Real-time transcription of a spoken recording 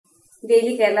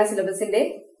Daily Kerala സിലബസിന്റെ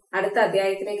അടുത്ത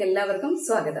അധ്യായത്തിലേക്ക് എല്ലാവർക്കും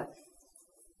സ്വാഗതം.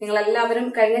 നിങ്ങൾ എല്ലാവരും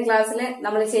കഴിഞ്ഞ ക്ലാസ്സിൽ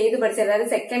നമ്മൾ ചെയ്ത് പഠിച്ചത്, അതായത്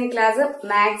second class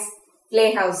maths play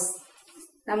house,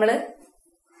 നമ്മള്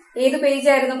ഏത്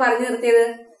പേജായിരുന്നു പറഞ്ഞു നിർത്തിയത്?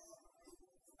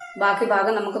 ബാക്കി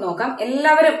ഭാഗം നമുക്ക് നോക്കാം.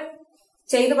 എല്ലാവരും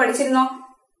ചെയ്ത് പഠിച്ചിരുന്നോ?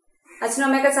 അച്ഛനും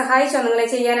അമ്മയൊക്കെ സഹായിച്ചോ നിങ്ങളെ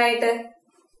ചെയ്യാനായിട്ട്?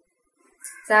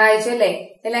 സഹായിച്ചു അല്ലേ?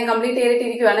 എല്ലാം കംപ്ലീറ്റ്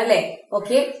ചെയ്തിട്ടിരിക്കുവാണല്ലേ?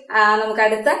 ഓക്കെ, നമുക്ക്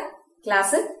അടുത്ത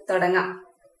ക്ലാസ് തുടങ്ങാം.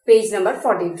 Page number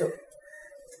 42.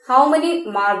 How many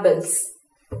marbles?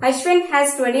 Ashwin has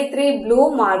 23 blue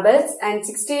marbles and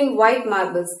 16 white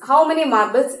marbles. How many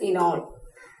marbles in all?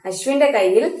 അശ്വിന്റെ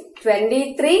കയ്യിൽ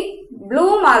 23 ബ്ലൂ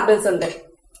മാർബിൾസ് ഉണ്ട്.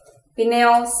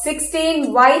 പിന്നെയോ 16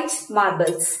 white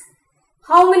marbles.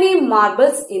 How many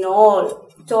marbles in all?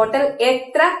 Total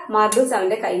എത്ര മാർബിൾസ്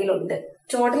അവന്റെ കയ്യിലുണ്ട്?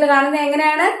 Total കാണുന്നത്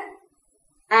എങ്ങനെയാണ്?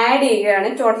 ആഡ് ചെയ്യുകയാണ്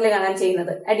ടോട്ടൽ കാണാൻ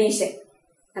ചെയ്യുന്നത്, അഡീഷൻ.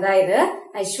 അതായത്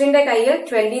അശ്വിന്റെ കയ്യിൽ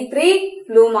 23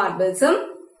 ബ്ലൂ മാർബിൾസും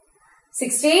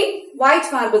 16 വൈറ്റ്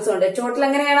മാർബിൾസും ഉണ്ട്. ടോട്ടൽ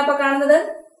എങ്ങനെയാണ് അപ്പൊ കാണുന്നത്?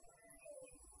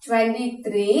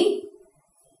 23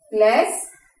 plus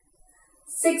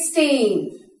 16.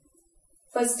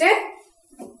 First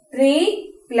 3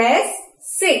 plus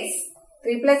 6.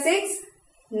 3 plus 6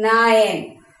 9.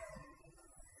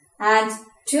 And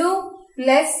 2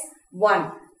 plus 1.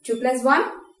 2 plus 1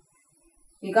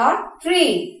 we got 3.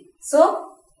 So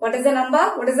what is the number?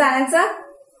 What is the answer?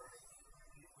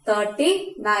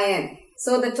 39.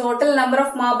 So the total number of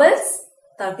marbles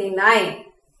 39.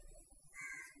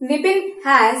 Vipin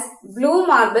has blue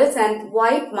marbles and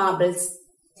white marbles.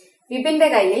 Vipinte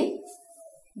kayil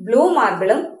blue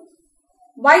marble um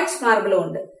white marble um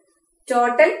undu.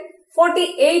 Total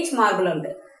 48 marble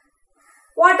undu.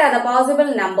 What are the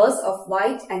possible numbers of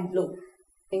white and blue?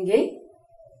 Engil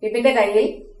Vipinte kayil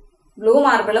blue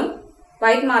marble um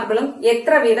white marble um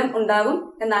എത്ര വീതം ഉണ്ടാകും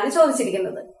എന്നാണ്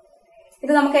ചോദിച്ചിരിക്കുന്നത്.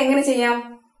 ഇത് നമുക്ക് എങ്ങനെ ചെയ്യാം?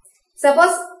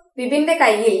 Suppose വിപിന്റെ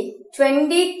കയ്യിൽ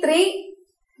 23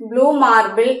 ബ്ലൂ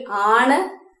മാർബിൾ ആണ്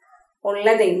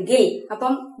ഉള്ളതെങ്കിൽ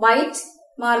അപ്പം വൈറ്റ്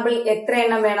മാർബിൾ എത്ര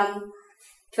എണ്ണം വേണം?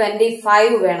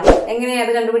 25 വേണം. എങ്ങനെയാ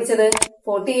അത് കണ്ടുപിടിച്ചത്?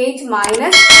 48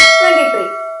 മൈനസ് 23.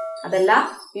 അതല്ല,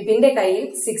 വിപിന്റെ കയ്യിൽ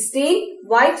 16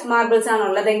 വൈറ്റ് മാർബിൾസ് ആണ്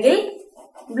ഉള്ളതെങ്കിൽ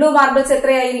ബ്ലൂ മാർബിൾസ്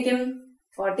എത്രയായിരിക്കും?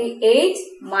 48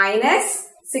 minus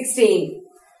 16.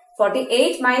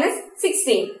 48 minus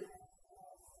 16.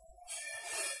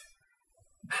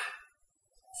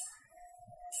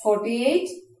 48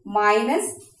 minus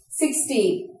 16.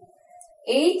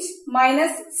 8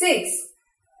 minus 6.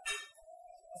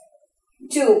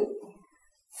 2.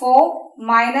 4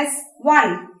 minus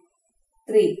 1.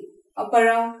 3.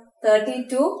 അപ്പോഴോ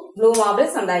 32 blue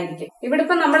marbles ഉണ്ടായിരിക്കും. ഇവിടെ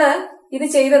ഇപ്പൊ നമ്മള് ഇത്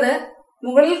ചെയ്തത്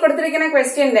മുകളിൽ കൊടുത്തിരിക്കുന്ന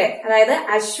ക്വസ്റ്റ്യന്റെ, അതായത്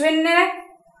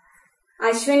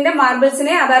അശ്വിന്റെ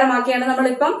മാർബിൾസിനെ ആധാരമാക്കിയാണ്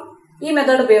നമ്മളിപ്പം ഈ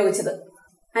മെത്തേഡ് ഉപയോഗിച്ചത്.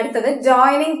 അടുത്തത്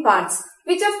joining parts.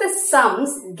 Which of the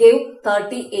sums give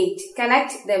 38?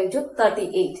 Connect them to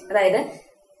 38. അതായത്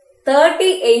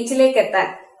 38ലേക്ക് എത്താൻ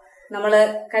നമ്മള്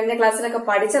കഴിഞ്ഞ ക്ലാസ്സിലൊക്കെ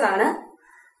പഠിച്ചതാണ്.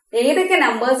 ഏതൊക്കെ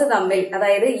നമ്പേഴ്സ് തമ്മിൽ,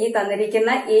 അതായത് ഈ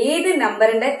തന്നിരിക്കുന്ന ഏത്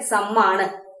നമ്പറിന്റെ സമ്മാണ്,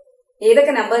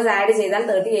 ഏതൊക്കെ നമ്പേഴ്സ് ആഡ് ചെയ്താൽ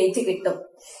 38 കിട്ടും.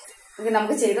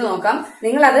 നമുക്ക് ചെയ്തു നോക്കാം.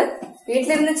 നിങ്ങളത്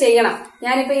വീട്ടിലിരുന്ന് ചെയ്യണം.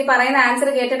 ഞാനിപ്പോ ഈ പറയുന്ന ആൻസർ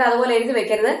കേട്ടിട്ട് അതുപോലെ എഴുതി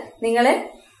വെക്കരുത്. നിങ്ങള്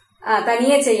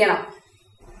തനിയെ ചെയ്യണം.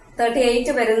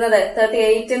 38 വരുന്നത്,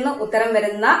 38 ഉത്തരം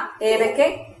വരുന്ന ഏതൊക്കെ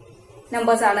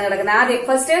നമ്പേഴ്സ് ആണ് കിടക്കുന്നത്? ആദ്യം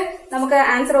ഫസ്റ്റ് നമുക്ക്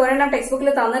ആൻസർ ഒരെണ്ണം ടെക്സ്റ്റ് ബുക്കിൽ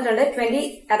തന്നിട്ടുണ്ട്. 20,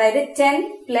 അതായത് 10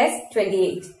 പ്ലസ്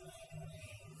 28.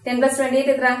 10 പ്ലസ് 28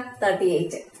 എത്ര?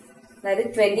 38. അതായത്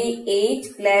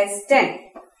 28 പ്ലസ് 10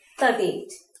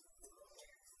 38.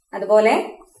 അതുപോലെ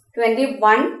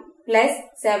 21 പ്ലസ്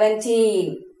 17.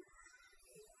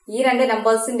 ഈ രണ്ട്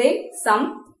നമ്പേഴ്സിന്റെ സം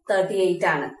 38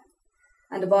 ആണ്.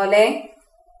 അതുപോലെ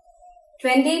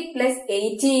 20 പ്ലസ്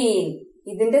 18,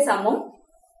 ഇതിന്റെ സമ്മും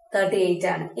 38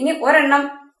 ആണ്. ഇനി ഒരെണ്ണം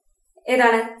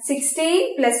ഏതാണ്? 16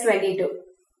 പ്ലസ് 22,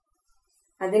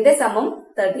 അതിന്റെ സമ്മും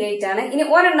 38 ആണ്. ഇനി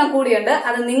ഒരെണ്ണം കൂടിയുണ്ട്,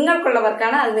 അത് നിങ്ങൾക്കുള്ള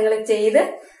വർക്കാണ്. അത് നിങ്ങൾ ചെയ്ത്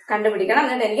കണ്ടുപിടിക്കണം,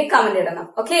 എന്നിട്ട് എനിക്ക് കമന്റ് ഇടണം.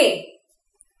 ഓക്കെ,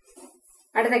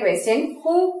 അടുത്ത question.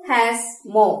 Who has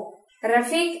more?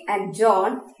 Rafeeq and John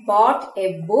boat A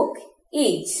book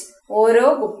each. ഓരോ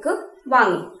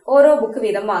ബുക്ക്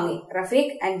വീതം വാങ്ങി.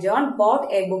 Rafeeq and John boat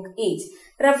A book each.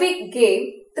 Rafeeq gave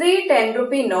 3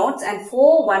 10-rupee notes and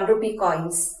 4 1-rupee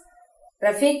coins.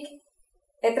 Rafeeq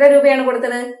എത്ര രൂപയാണ്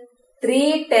കൊടുത്തത്? 3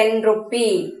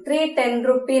 10-rupee. 3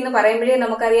 10-rupee എന്ന് പറയുമ്പോഴേ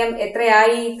നമുക്കറിയാം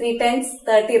എത്രയായി? 3 10s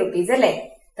 30 rupees അല്ലേ?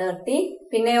 30.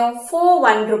 പിന്നെയോ 4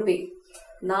 1-rupee,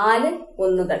 4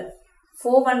 ഒന്നുകൾ.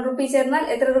 4 1-rupee ചേർന്നാൽ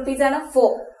എത്ര റുപ്പീസ് ആണ്?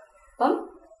 4. അപ്പം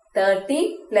 30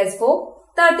 പ്ലസ് 4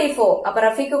 34. അപ്പൊ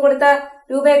റഫീഖ് കൊടുത്ത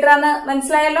രൂപ എത്രന്ന്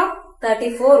മനസ്സിലായല്ലോ?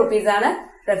 34 rupees ആണ്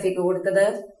റഫീഖ് കൊടുത്തത്.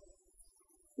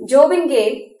 Jobin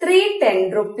gave 3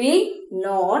 10-rupee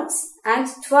notes and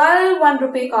 12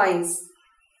 1-rupee coins.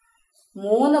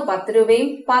 3 10 രൂപയും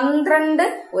 12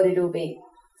 1 രൂപയും.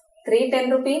 3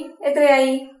 10-rupee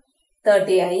എത്രയായി?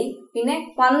 30 ആയി. പിന്നെ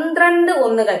 12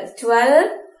 ഒന്നുകൾ 12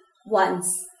 ones.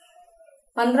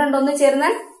 12 ഒന്ന്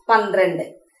ചേർന്നാൽ 12.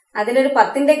 അതിലൊരു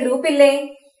 10ന്റെ ഗ്രൂപ്പ് ഇല്ലേ?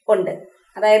 ഉണ്ട്.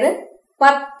 അതായത്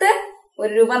 10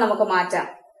 1 രൂപ നമുക്ക് മാറ്റാം.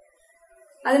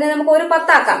 അതിനെ നമുക്ക് ഒരു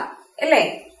 10 ആക്കാം അല്ലേ?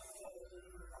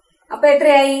 അപ്പൊ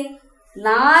എത്രയായി?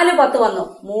 4 10 വന്നു.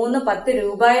 3 10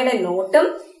 രൂപയുടെ നോട്ടും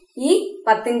ഈ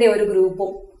 10ന്റെ ഒരു ഗ്രൂപ്പും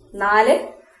 4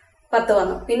 10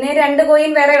 വന്നു. പിന്നെ 2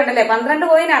 കോയിൻ വേറെ ഉണ്ടല്ലേ? 12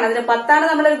 കോയിൻ ആണ്. അതിന് 10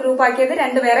 നമ്മളൊരു ഗ്രൂപ്പ് ആക്കിയത്.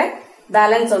 2 വേറെ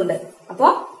ബാലൻസ് ഉണ്ട്. അപ്പോ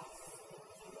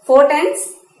 4 10s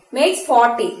makes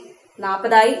 40.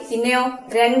 40 ആയി. പിന്നെയോ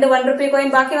 2 1-rupee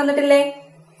കോയിൻ ബാക്കി വന്നിട്ടില്ലേ?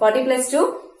 40 plus 2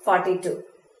 42.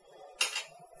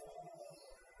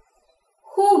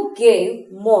 Who gave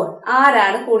more?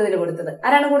 ആരാണ് കൂടുതൽ കൊടുത്തത്?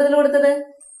 ആരാണ് കൂടുതൽ കൊടുത്തത്?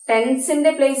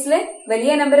 ടെൻസിന്റെ പ്ലേസിൽ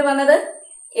വലിയ നമ്പർ വന്നത്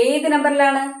ഏത്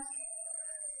നമ്പറിലാണ്?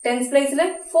 ടെൻസ് പ്ലേസിൽ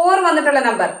 4 വന്നിട്ടുള്ള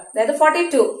നമ്പർ, അതായത്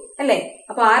 42 അല്ലേ?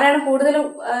 അപ്പൊ ആരാണ് കൂടുതൽ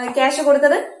ക്യാഷ്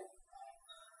കൊടുത്തത്?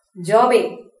 ജോബിൻ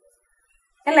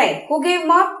അല്ലേ? Who gave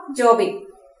more? Jobin.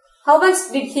 How much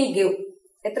did he give?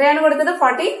 എത്രയാണ് കൊടുത്തത്?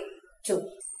 42.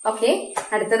 ഓക്കെ,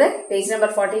 അടുത്തത് page number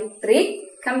 43.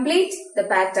 Complete the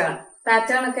pattern.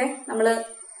 Pattern ഒക്കെ നമ്മൾ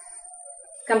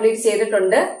കംപ്ലീറ്റ്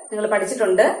ചെയ്തിട്ടുണ്ട്, നിങ്ങൾ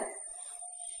പഠിച്ചിട്ടുണ്ട്.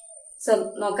 സോ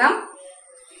നോക്കാം.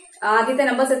 ആദ്യത്തെ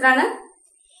നമ്പേഴ്സ് എത്രയാണ്?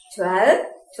 12,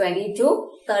 22,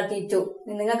 32.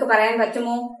 നിങ്ങൾക്ക് പറയാൻ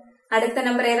പറ്റുമോ അടുത്ത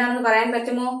നമ്പർ ഏതാണെന്ന് പറയാൻ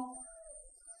പറ്റുമോ?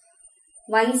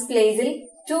 വൺസ് പ്ലേസിൽ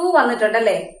 2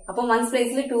 വന്നിട്ടുണ്ടല്ലേ? അപ്പൊ വൺസ്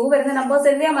പ്ലേസിൽ 2 വരുന്ന നമ്പേഴ്സ്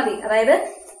എഴുതിയാൽ മതി. അതായത്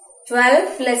 12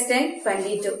 plus 10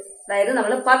 22. അതായത്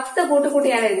നമ്മൾ 10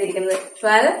 കൂട്ടിയാണ് എഴുതിയിരിക്കുന്നത്.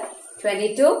 12,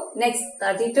 22, നെക്സ്റ്റ്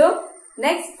 32,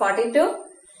 നെക്സ്റ്റ് 42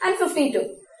 and 52.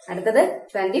 അടുത്തത്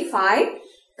 25,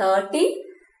 30,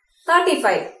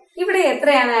 35. ഇവിടെ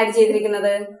എത്രയാണ് ആഡ്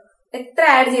ചെയ്തിരിക്കുന്നത്? എത്ര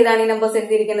ആഡ് ചെയ്താണ് ഈ നമ്പേഴ്സ്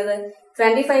എഴുതിയിരിക്കുന്നത്?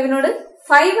 25നോട്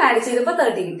 5 ആഡ് ചെയ്തപ്പോ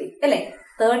 30 കിട്ടി അല്ലെ?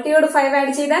 30യോട് 5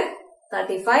 ആഡ് ചെയ്താൽ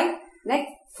 35,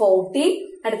 നെക്സ്റ്റ് 40,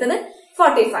 അടുത്തത്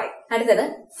 45, അടുത്തത്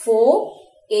 4,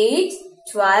 8,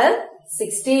 12,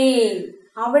 16.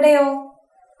 അവിടെയോ?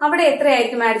 അവിടെ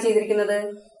എത്രയായിരിക്കും ആഡ് ചെയ്തിരിക്കുന്നത്?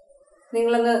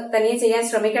 നിങ്ങളൊന്ന് തനിയെ ചെയ്യാൻ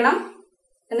ശ്രമിക്കണം,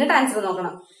 എന്നിട്ട് ആൻസർ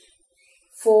നോക്കണം.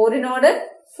 4നോട്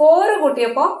 4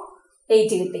 കൂട്ടിയപ്പോ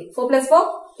 8 കിട്ടി. 4 plus 4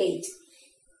 8,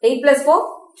 8 plus 4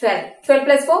 12, 12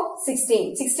 plus 4 16,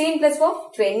 16 plus 4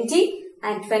 20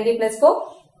 and 20 plus 4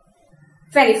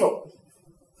 24.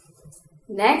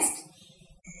 Next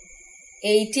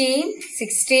 18,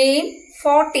 16,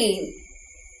 14.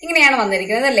 ഇങ്ങനെയാണ്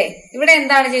വന്നിരിക്കുന്നത് അല്ലേ? ഇവിടെ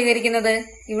എന്താണ് ചെയ്തിരിക്കുന്നത്?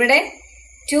 ഇവിടെ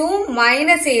 2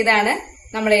 മൈനസ് ചെയ്താണ്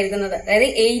നമ്മൾ എഴുതുന്നത്. അതായത്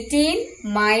 18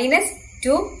 മൈനസ്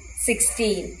 2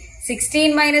 16,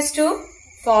 16 മൈനസ് 2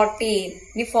 14.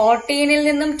 ഇനി 14ൽ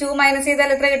നിന്നും 2 മൈനസ്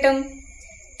ചെയ്താൽ എത്ര കിട്ടും?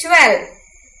 12.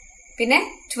 പിന്നെ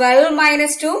 12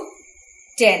 മൈനസ് 2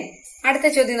 10. അടുത്ത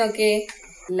ചോദ്യം നോക്കിയേ.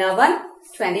 11,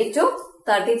 22,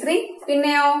 33.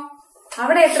 പിന്നെയോ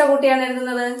അവിടെ എത്ര കൂട്ടിയാണ്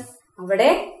എഴുതുന്നത്?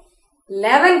 അവിടെ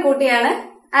 11 കൂട്ടിയാണ്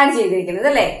ആഡ് ചെയ്തിരിക്കുന്നത്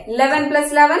അല്ലെ? 11 plus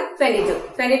 11 22,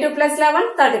 22 plus 11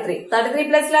 33, 33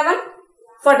 plus 11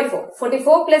 44,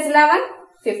 44 plus 11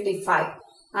 55.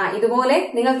 ഇതുപോലെ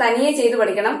നിങ്ങൾ തനിയെ ചെയ്ത്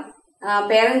പഠിക്കണം.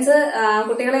 പേരന്റ്സ്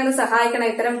കുട്ടികളെ ഒന്ന് സഹായിക്കണം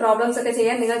ഇത്തരം പ്രോബ്ലംസ് ഒക്കെ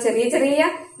ചെയ്യാൻ. നിങ്ങൾ ചെറിയ ചെറിയ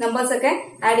നമ്പേഴ്സ് ഒക്കെ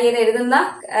ആഡ് ചെയ്ത് എഴുതുന്ന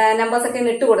നമ്പേഴ്സ് ഒക്കെ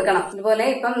ഇട്ട് കൊടുക്കണം. ഇതുപോലെ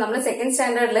ഇപ്പം നമ്മൾ സെക്കൻഡ്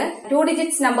സ്റ്റാൻഡേർഡിൽ 2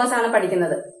 ഡിജിറ്റ്സ് നമ്പേഴ്സ് ആണ്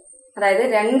പഠിക്കുന്നത്. അതായത്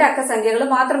 2 അക്ക സംഖ്യകൾ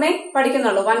മാത്രമേ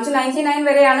പഠിക്കുന്നുള്ളൂ. 1 to 99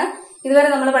 വരെയാണ് ഇതുവരെ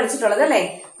നമ്മൾ പഠിച്ചിട്ടുള്ളത് അല്ലെ?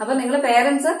 അപ്പൊ നിങ്ങൾ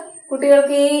പേരന്റ്സ്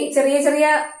കുട്ടികൾക്ക് ഈ ചെറിയ ചെറിയ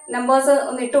നമ്പേഴ്സ്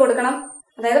ഒന്ന് ഇട്ട് കൊടുക്കണം.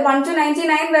 അതായത് 1 to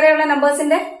 99 വരെയുള്ള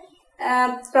നമ്പേഴ്സിന്റെ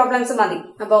പ്രോബ്ലംസ് മതി.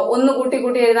 അപ്പൊ 1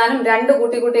 കൂട്ടി എഴുതാനും 2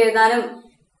 കൂട്ടി എഴുതാനും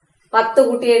 10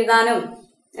 കൂട്ടി എഴുതാനും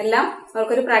എല്ലാം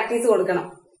അവർക്കൊരു പ്രാക്ടീസ് കൊടുക്കണം.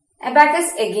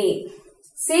 Abacus again.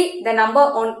 C the number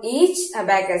on each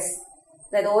abacus.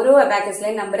 അതായത് ഓരോ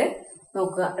അബാക്കസിലെയും നമ്പർ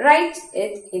നോക്കുക. Right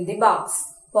it in the box.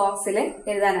 ബോക്സിൽ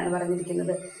എഴുതാനാണ്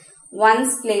പറഞ്ഞിരിക്കുന്നത്.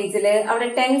 വൺസ് പ്ലേസില് അവിടെ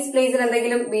ടെൻസ് പ്ലേസിൽ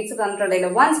എന്തെങ്കിലും ബീറ്റ്സ് തന്നിട്ടുണ്ടല്ലോ.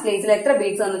 വൺസ് പ്ലേസിൽ എത്ര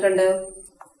ബീറ്റ്സ് തന്നിട്ടുണ്ട്?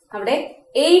 അവിടെ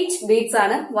 8 ബീറ്റ്സ്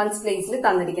ആണ് വൺസ് പ്ലേസിൽ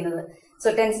തന്നിരിക്കുന്നത്. സോ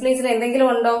ടെൻസ് പ്ലേസിൽ എന്തെങ്കിലും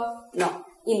ഉണ്ടോ? നോ,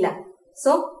 ഇല്ല.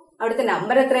 സോ അവിടുത്തെ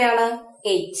നമ്പർ എത്രയാണ്?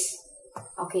 8.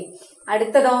 ഓക്കെ,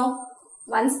 അടുത്തതോ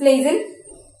വൺസ് പ്ലേസിൽ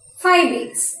 5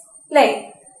 ബീറ്റ്സ് അല്ലെ?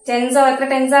 ടെൻസോ എത്ര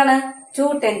ടെൻസ് ആണ്? 2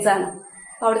 ടെൻസ് ആണ്.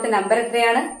 അപ്പൊ അവിടുത്തെ നമ്പർ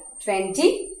എത്രയാണ്?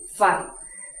 25.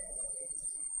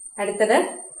 അടുത്തത്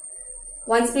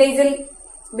വൺസ് പ്ലേസിൽ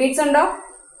ബീറ്റ്സ് ഉണ്ടോ?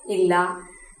 ഇല്ല.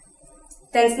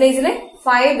 ടെൻസ് പ്ലേസിൽ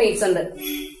 5 ബീറ്റ്സ് ഉണ്ട്.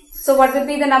 So what will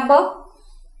be the number?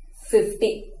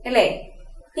 50 അല്ലേ?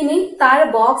 ഇനി താഴെ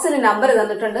ബോക്സിൽ നമ്പർ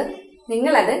തന്നിട്ടുണ്ട്.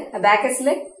 നിങ്ങൾ അത് അബാക്കസിൽ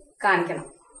കാണിക്കണം.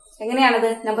 എങ്ങനെയാണത്?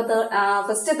 നമ്പർ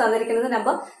ഫസ്റ്റ് തന്നിരിക്കുന്നത്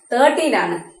നമ്പർ 13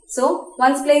 ആണ്. സോ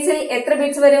വൺസ് പ്ലേസിൽ എത്ര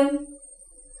ബീഡ്സ് വരും?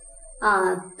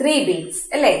 3 ബീഡ്സ്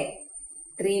അല്ലേ?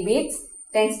 3 ബീഡ്സ്.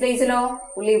 ടെൻസ് പ്ലേസിലോ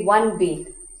only 1 bead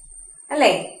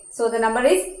അല്ലേ? So the number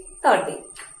is 30.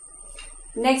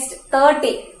 Next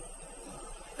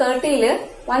 30യില്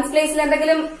once പ്ലേസിൽ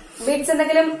എന്തെങ്കിലും ബീഡ്സ്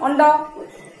എന്തെങ്കിലും ഉണ്ടോ?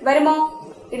 വരുമോ?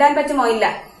 ഇടാൻ പറ്റുമോ? ഇല്ല.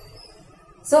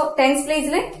 സോ ടെൻസ്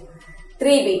പ്ലേസിൽ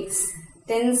 3 ബീഡ്സ്.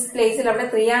 ടെൻസ് പ്ലേസിൽ അവിടെ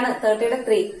 3 ആണ്. 30യുടെ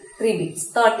 3 beads.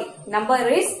 30. Number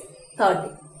is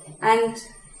 30. And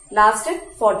last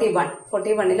 41.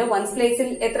 41ല് once പ്ലേസിൽ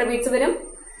എത്ര ബീഡ്സ് വരും?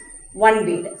 1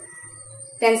 ബീഡ്.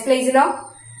 Tense പ്ലേസിലോ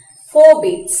 4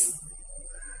 beads.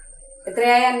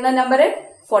 എത്രയായ നമ്പർ?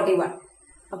 41.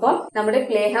 അപ്പം നമ്മുടെ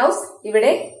പ്ലേ ഹൗസ്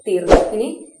ഇവിടെ തീർന്നു. ഇനി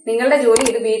നിങ്ങളുടെ ജോലി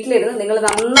ഇത് വീട്ടിലിരുന്ന് നിങ്ങൾ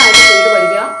നന്നായിട്ട് ചെയ്ത്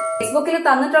പഠിക്കുക. ഫേസ്ബുക്കിൽ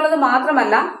തന്നിട്ടുള്ളത്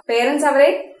മാത്രമല്ല, പേരന്റ്സ് അവരെ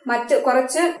മറ്റ്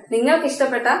കുറച്ച് നിങ്ങൾക്ക്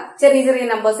ഇഷ്ടപ്പെട്ട ചെറിയ ചെറിയ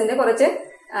നമ്പേഴ്സിന്റെ കുറച്ച്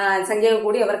സംഖ്യകൾ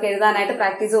കൂടി അവർക്ക് എഴുതാനായിട്ട്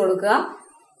പ്രാക്ടീസ് കൊടുക്കുക.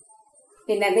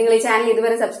 പിന്നെ നിങ്ങൾ ഈ ചാനൽ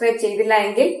ഇതുവരെ സബ്സ്ക്രൈബ് ചെയ്തില്ല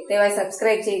എങ്കിൽ ദയവായി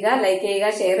സബ്സ്ക്രൈബ് ചെയ്യുക, ലൈക്ക് ചെയ്യുക,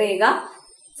 ഷെയർ ചെയ്യുക.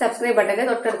 സബ്സ്ക്രൈബ് ബട്ടന്റെ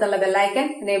തൊട്ടടുത്തുള്ള ബെല്ലൈക്കൻ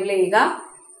എനേബിൾ ചെയ്യുക.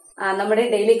 നമ്മുടെ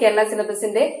ഡെയിലി കേരള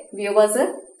സിലബസിന്റെ വ്യൂവേഴ്സ്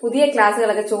പുതിയ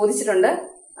ക്ലാസ്സുകളൊക്കെ ചോദിച്ചിട്ടുണ്ട്.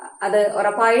 അത്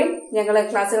ഉറപ്പായും ഞങ്ങൾ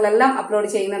ക്ലാസ്സുകളെല്ലാം അപ്ലോഡ്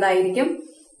ചെയ്യുന്നതായിരിക്കും.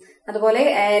 അതുപോലെ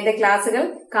എന്റെ ക്ലാസ്സുകൾ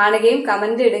കാണുകയും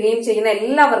കമന്റ് ഇടുകയും ചെയ്യുന്ന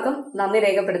എല്ലാവർക്കും നന്ദി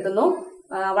രേഖപ്പെടുത്തുന്നു.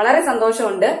 വളരെ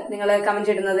സന്തോഷമുണ്ട് നിങ്ങൾ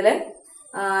കമന്റ് ഇടുന്നതിൽ.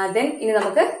 ഇനി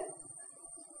നമുക്ക്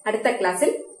അടുത്ത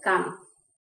ക്ലാസ്സിൽ കാണാം.